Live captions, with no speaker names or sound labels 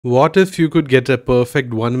What if you could get a perfect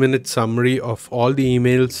 1-minute summary of all the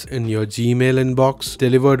emails in your Gmail inbox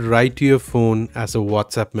delivered right to your phone as a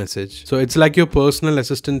WhatsApp message? So it's like your personal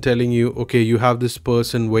assistant telling you, okay, you have this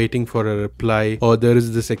person waiting for a reply, or there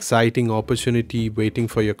is this exciting opportunity waiting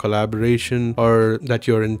for your collaboration, or that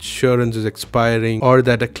your insurance is expiring, or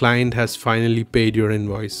that a client has finally paid your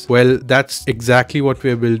invoice. Well, that's exactly what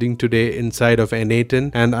we're building today inside of N8N,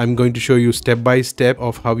 and I'm going to show you step by step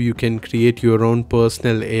of how you can create your own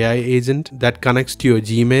personal AI agent that connects to your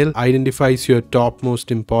Gmail, identifies your top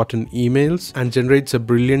most important emails, and generates a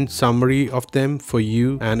brilliant summary of them for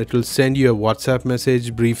you, and it will send you a WhatsApp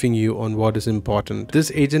message briefing you on what is important.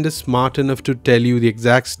 This agent is smart enough to tell you the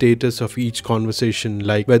exact status of each conversation,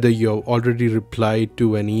 like whether you've already replied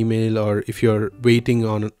to an email, or if you're waiting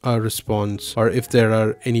on a response, or if there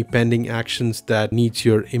are any pending actions that needs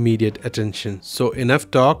your immediate attention. So enough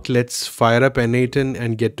talk, let's fire up N8N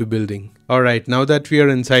and get to building. Alright, now that we are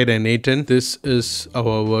inside N8N, this is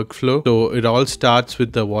our workflow. So it all starts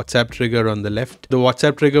with the WhatsApp trigger on the left. The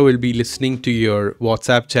WhatsApp trigger will be listening to your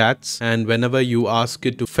WhatsApp chats, and whenever you ask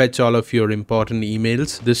it to fetch all of your important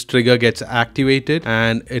emails, this trigger gets activated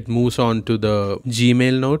and it moves on to the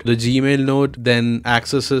Gmail node. The Gmail node then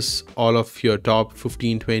accesses all of your top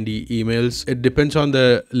 15-20 emails. It depends on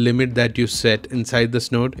the limit that you set inside this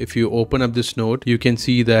node. If you open up this node, you can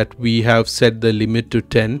see that we have set the limit to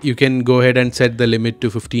 10. You can go ahead and set the limit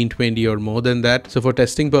to 15, 20 or more than that. So for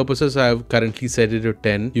testing purposes, I have currently set it to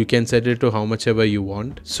 10. You can set it to how much ever you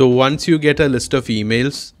want. So once you get a list of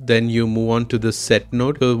emails, then you move on to the set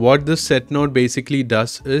node. So what this set node basically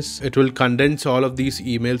does is it will condense all of these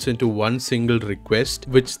emails into one single request,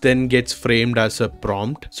 which then gets framed as a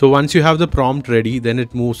prompt. So once you have the prompt ready, then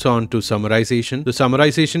it moves on to summarization. The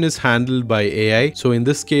summarization is handled by AI. So in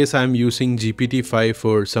this case, I'm using GPT-5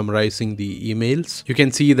 for summarizing the emails. You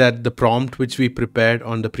can see that the prompt which we prepared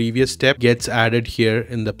on the previous step gets added here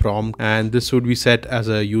in the prompt, and this would be set as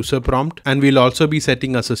a user prompt, and we'll also be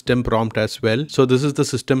setting a system prompt as well. So this is the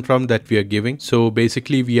system prompt that we are giving. So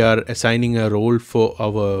basically we are assigning a role for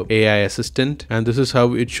our AI assistant, and this is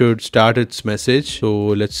how it should start its message. So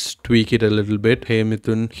let's tweak it a little bit. Hey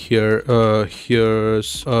Mithun,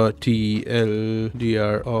 here's a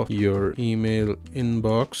TLDR of your email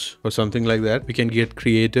inbox, or something like that. We can get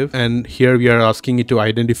creative, and here we are asking it to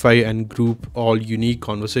identify and group all unique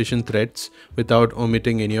conversation threads without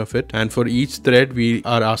omitting any of it. And for each thread, we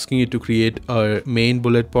are asking it to create a main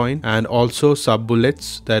bullet point and also sub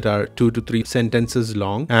bullets that are 2 to 3 sentences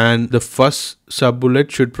long. And the first sub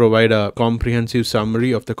bullet should provide a comprehensive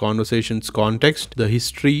summary of the conversation's context, the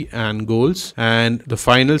history and goals. And the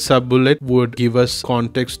final sub bullet would give us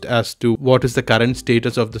context as to what is the current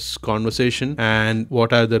status of this conversation and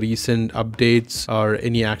what are the recent updates or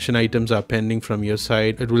any action items are pending from your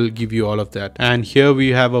side. It will give you all of that. And here we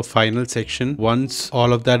have a final section. Once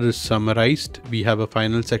all of that is summarized, we have a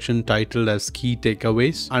final section titled as key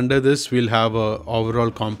takeaways. Under this, we'll have a overall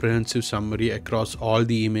comprehensive summary across all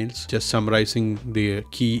the emails, just summarizing the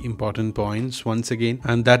key important points once again.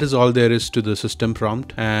 And that is all there is to the system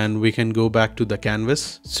prompt, and we can go back to the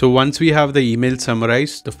canvas. So once we have the email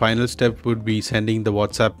summarized, the final step would be sending the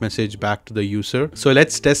WhatsApp message back to the user. So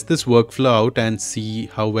let's test this workflow out and see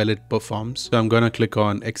how well it performs. So I'm going to click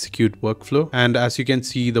on execute workflow, and as you can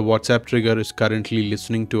see, the WhatsApp trigger is currently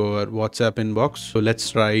listening to our WhatsApp inbox. So let's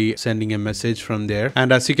try sending a message from there.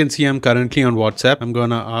 And as you can see, I'm currently on WhatsApp. I'm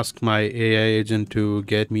gonna ask my AI agent to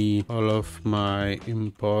get me all of my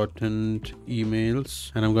important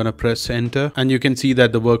emails, and I'm gonna press enter, and you can see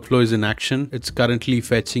that the workflow is in action. It's currently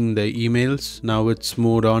fetching the emails. Now it's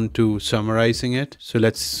moved on to summarizing it. So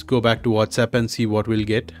let's go back to WhatsApp and see what we'll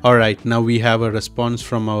get. All right, now we have a response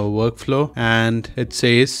from our workflow, and it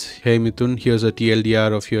says, hey Mithun, here's a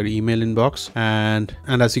TLDR of your email inbox. And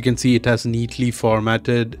as you can see, it has neatly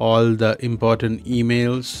formatted all the important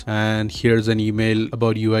emails, and here's an email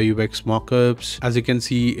about UI UX mockups. As you can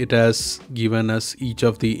see, it has given us each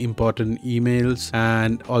of the important emails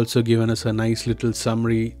and also given us a nice little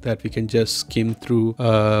summary that we can just skim through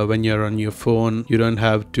when you're on your phone. You don't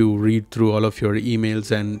have to read through all of your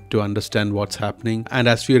emails and to understand what's happening. And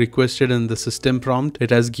as we requested in the system prompt, it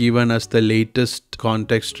has given us the latest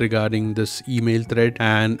context regarding this email thread.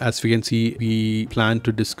 And as we can see, we plan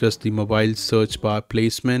to discuss the mobile search bar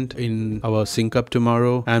placement in our sync up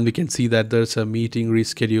tomorrow, and we can see that there's a meeting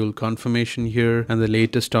reschedule confirmation here, and the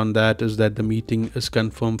latest on that is that the meeting is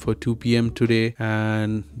confirmed for 2 p.m. today,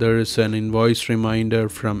 and there is an invoice reminder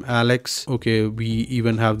from Alex. Okay, we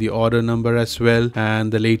even have the order number as well,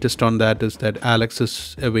 and the latest on that is that Alex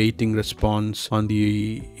is awaiting response on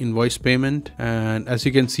the invoice payment. And as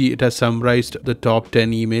you can see, it has summarized the top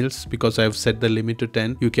 10 emails because I've set the limit to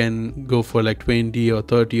 10. You can go for like 20 or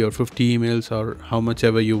 30 or 50 emails or how much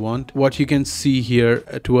ever you want. What you can see here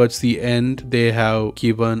towards the end, they have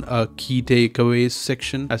given a key takeaways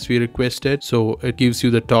section as we requested. So it gives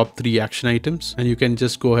you the top 3 action items and you can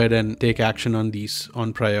just go ahead and take action on these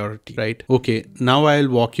on priority, right? Okay, now I'll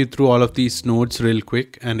walk you through all of these nodes real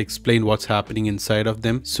quick and explain what's happening inside of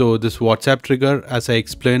them. So this WhatsApp trigger, as I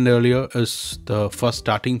explained earlier, is the first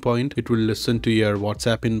starting point. It will listen to your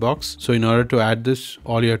WhatsApp inbox. So in order to add this,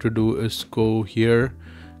 all you have to do is go here,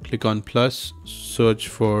 click on plus, search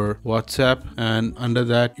for WhatsApp, and under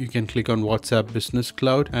that you can click on WhatsApp Business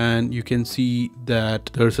Cloud, and you can see that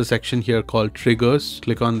there's a section here called triggers.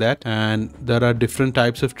 Click on that, and there are different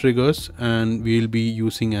types of triggers, and we'll be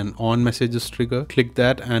using an on messages trigger. Click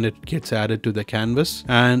that and it gets added to the canvas.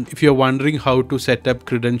 And if you're wondering how to set up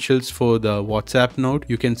credentials for the WhatsApp node,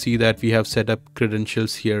 you can see that we have set up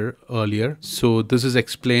credentials here earlier. So this is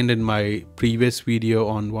explained in my previous video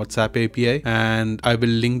on WhatsApp API, and I will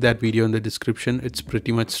link that video in the description. It's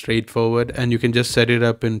pretty much straightforward and you can just set it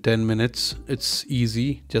up in 10 minutes. It's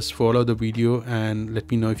easy. Just follow the video and let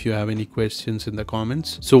me know if you have any questions in the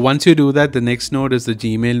comments. So once you do that, the next node is the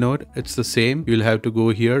Gmail node. It's the same. You'll have to go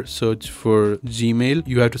here, search for Gmail.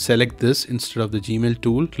 You have to select this instead of the Gmail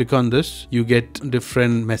tool. Click on this. You get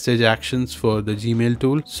different message actions for the Gmail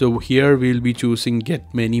tool. So here we'll be choosing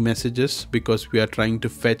get many messages because we are trying to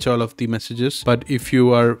fetch all of the messages. But if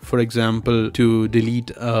you are, for example, to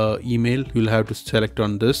delete email, you'll have to select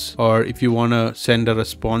on this, or if you want to send a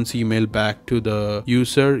response email back to the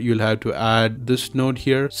user, you'll have to add this node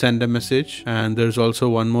here, send a message. And there's also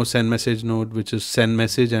one more send message node, which is send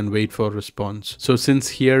message and wait for response. So since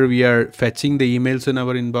here we are fetching the emails in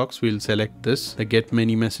our inbox, we'll select this, the get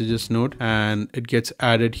many messages node, and it gets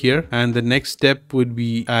added here. And the next step would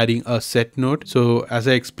be adding a set node. So as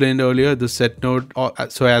I explained earlier, the set node, all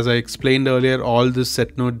this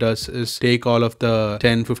set node does is take all of the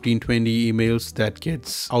 10, 15, 20 emails that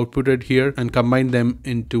gets outputted here and combine them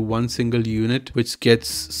into one single unit, which gets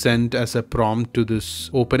sent as a prompt to this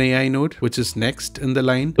OpenAI node, which is next in the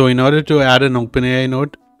line. So in order to add an OpenAI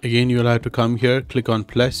node, again, you'll have to come here, click on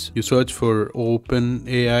plus, you search for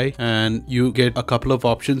OpenAI and you get a couple of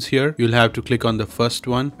options here. You'll have to click on the first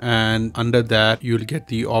one, and under that you'll get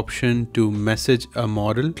the option to message a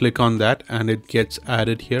model. Click on that and it gets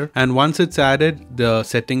added here. And once it's added, the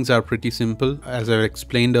settings are pretty simple. As I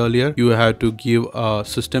explained earlier, you have to give a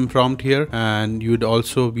system prompt here, and you'd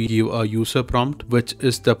also give a user prompt, which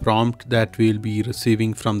is the prompt that we'll be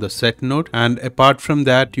receiving from the set node. And apart from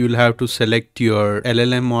that, you'll have to select your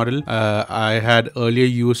LLM model. I had earlier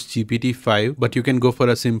used GPT-5, but you can go for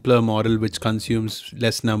a simpler model which consumes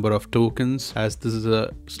less number of tokens, as this is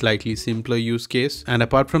a slightly simpler use case. And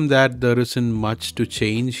apart from that, there isn't much to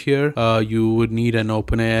change here. You would need an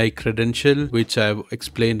OpenAI credential, which I've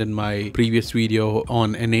explained in my previous video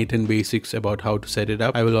on N8N basics about how to set it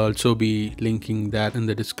up. I will also be linking that in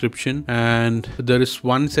the description. And there is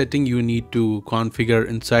one setting you need to configure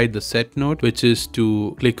inside the set node, which is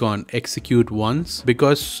to click on execute once,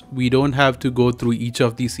 because we don't have to go through each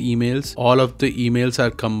of these emails. All of the emails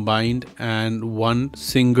are combined and one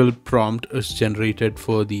single prompt is generated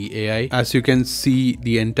for the AI. As you can see,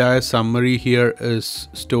 the entire summary here is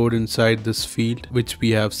stored inside this field, which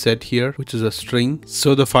we have set here, which is a string.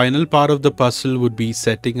 So the final part of the puzzle would be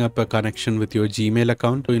setting up a connection with your Gmail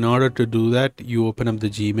account. So in order to do that, you open up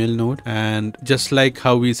the Gmail node, and just like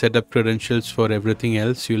how we set up credentials for everything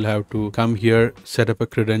else, you'll have to come here, set up a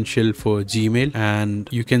credential for Gmail, and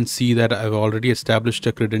you can see that I've already established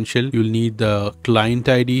a credential. You'll need the client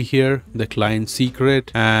ID here, the client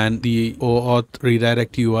secret, and the OAuth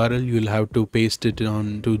redirect URL. You'll have to paste it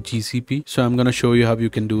on to GCP. So I'm going to show you how you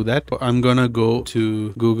can do that. I'm going to go to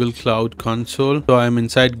Google Cloud Console. So I'm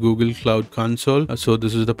inside Google Cloud Console. So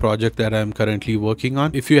this is the project that I'm currently working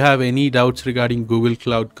on. If you have any doubts regarding Google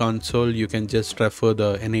Cloud Console, you can just refer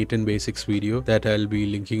the N8N basics video that I'll be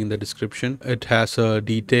linking in the description. It has a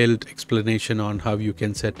detailed explanation on how you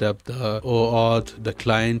can set up the OAuth, the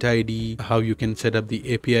client ID, how you can set up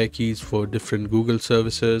the API keys for different Google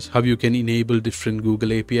services, how you can enable different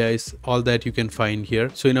Google APIs, all that you can find here.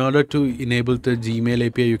 So in order to enable the Gmail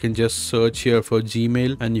API, you can just search here for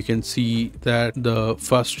Gmail, and you can see that the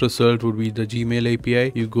first result would be the Gmail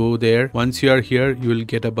API. You go there. Once you are here, you will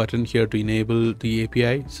get a button here to enable the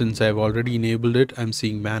API. Since I've already enabled it, I'm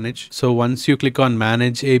seeing manage. So once you click on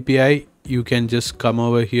manage API, you can just come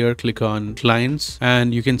over here, click on clients,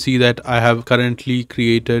 and you can see that I have currently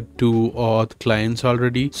created 2 auth clients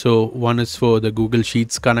already. So one is for the Google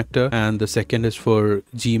Sheets connector and the second is for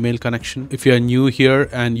Gmail connection. If you are new here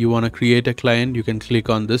and you want to create a client, you can click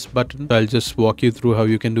on this button. So I'll just walk you through how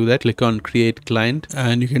you can do that. Click on create client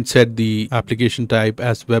and you can set the application type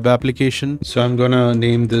as web application. So I'm gonna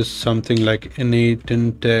name this something like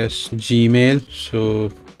N8N test Gmail.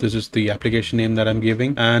 So this is the application name that I'm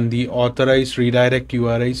giving, and the authorized redirect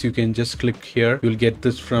URIs, you can just click here. You'll get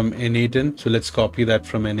this from N8N. So let's copy that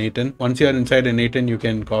from N8N. Once you're inside N8N, you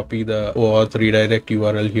can copy the OAuth redirect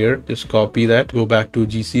URL here. Just copy that, go back to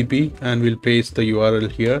GCP, and we'll paste the URL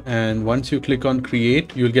here. And once you click on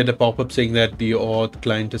create, you'll get a pop-up saying that the OAuth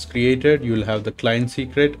client is created. You'll have the client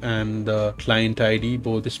secret and the client ID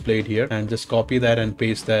both displayed here, and just copy that and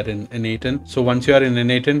paste that in N8N. So once you are in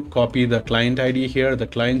N8N, copy the client ID here, the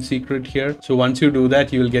client secret here. So once you do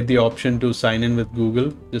that, you will get the option to sign in with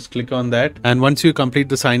Google. Just click on that, and once you complete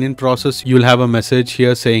the sign in process, you'll have a message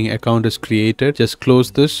here saying account is created. Just close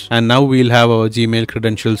this, and now we'll have our Gmail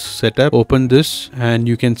credentials set up. Open this and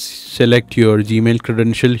you can select your Gmail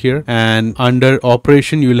credential here, and under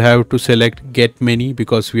operation you'll have to select get many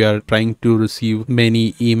because we are trying to receive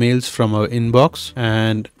many emails from our inbox.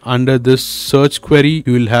 And under this search query,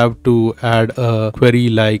 you will have to add a query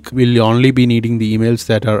like we'll only be needing the emails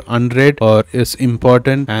that are unread or is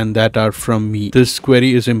important and that are from me. This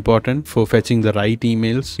query is important for fetching the right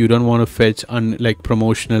emails. You don't want to fetch like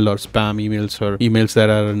promotional or spam emails or emails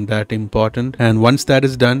that aren't that important. And once that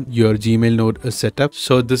is done, your Gmail node is set up.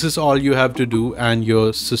 So this is all you have to do and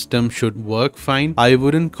your system should work fine. I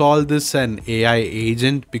wouldn't call this an AI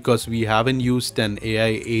agent because we haven't used an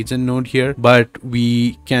AI agent node here, but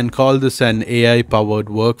we can call this an AI powered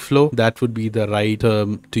workflow. That would be the right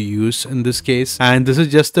term to use in this case. And this is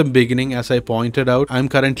just the beginning. As I pointed out, I'm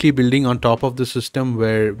currently building on top of the system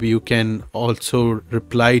where you can also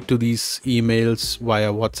reply to these emails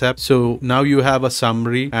via WhatsApp. So now you have a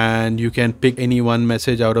summary and you can pick any one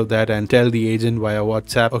message out of that and tell the agent via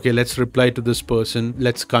WhatsApp, okay, let's reply to this person.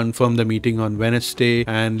 Let's confirm the meeting on Wednesday,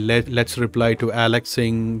 and let's reply to Alex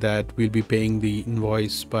saying that we'll be paying the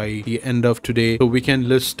invoice by the end of today. So we can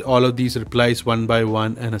list all of these replies one by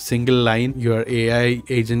one in a single line. Your AI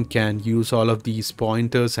agent can use all of these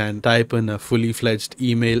pointers and type in a fully fledged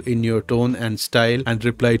email in your tone and style and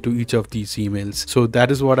reply to each of these emails. So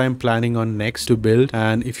that is what I'm planning on next to build.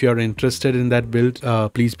 And if you're interested in that build,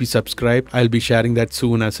 please be subscribed. I'll be sharing that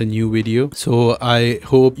soon as a new video. So I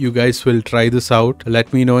hope you guys will try this out.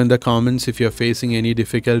 Let me know in the comments if you're facing any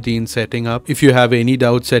difficulty in setting up. If you have any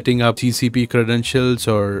doubt setting up GCP credentials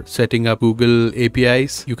or setting up Google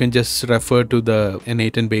APIs, you can just refer to the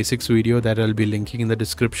N8N basics video that I'll be linking in the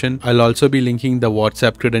description. I'll also be linking the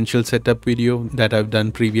WhatsApp credential setup video that I've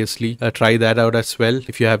done previously. Try that out as well.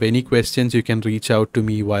 If you have any questions, you can reach out to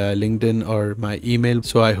me via LinkedIn or my email.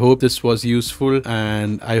 So I hope this was useful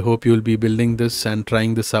and I hope you'll be building this and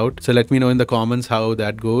trying this out. So let me know in the comments how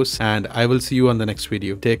that goes, and I will see you on the next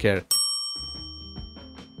video. Take care.